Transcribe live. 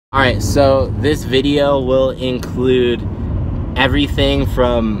Alright, so this video will include everything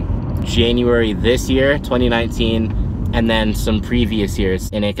from January this year, 2019, and then some previous years,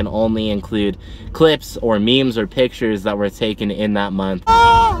 and it can only include clips or memes or pictures that were taken in that month.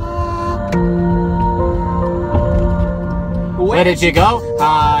 Where did you go?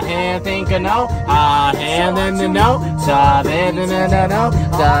 I think I know. I am in the know.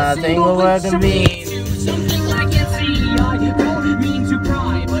 Something will work to me. Something like NCEI, don't mean to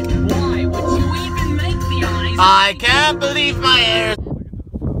pry, but why would you even make the eyes? I can't believe my ears.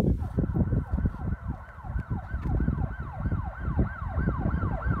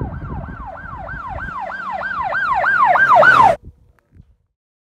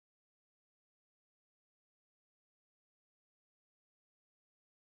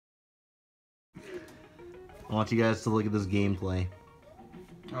 I want you guys to look at this gameplay.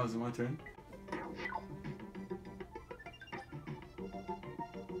 Oh, is it my turn?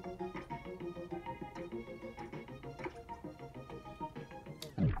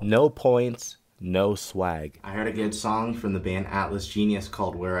 No points, no swag. I heard a good song from the band Atlas Genius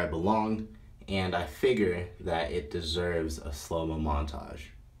called Where I Belong, and I figure that it deserves a slow-mo montage.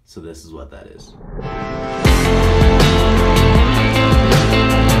 So this is what that is.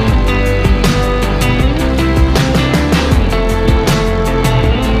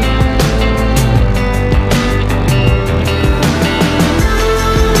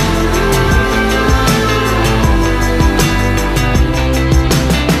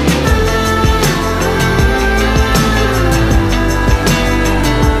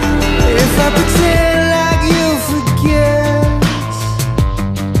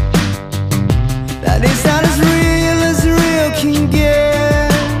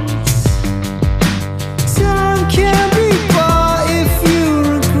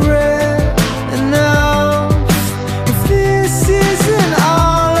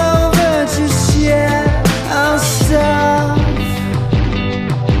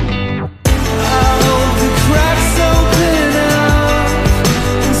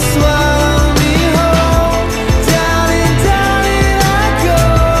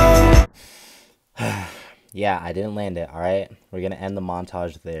 Yeah, I didn't land it, alright? We're gonna end the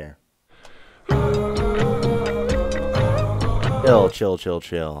montage there.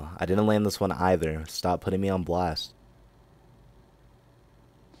 Chill. I didn't land this one either. Stop putting me on blast.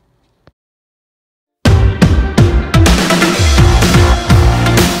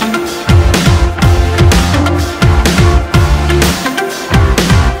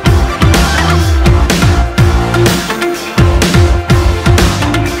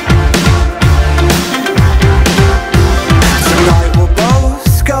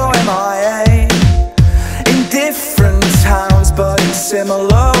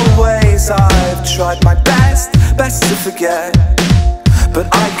 Similar ways I've tried my best to forget, but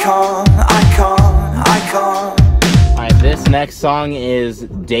I can't. Alright, this next song is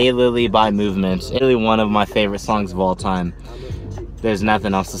Daylily by Movement. It's really one of my favorite songs of all time. There's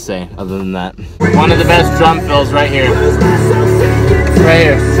nothing else to say other than that. One of the best drum fills right here. Right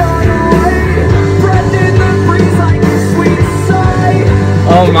here.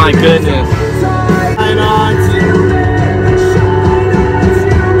 Oh my goodness.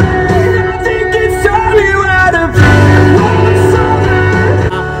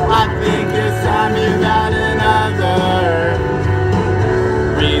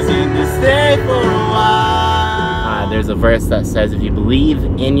 There's a verse that says if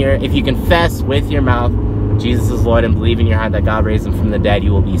you confess with your mouth Jesus is Lord and believe in your heart that God raised him from the dead,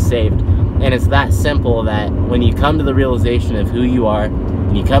 you will be saved. And it's that simple that when you come to the realization of who you are,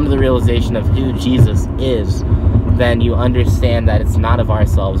 and you come to the realization of who Jesus is, then you understand that it's not of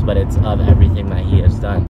ourselves, but it's of everything that he has done.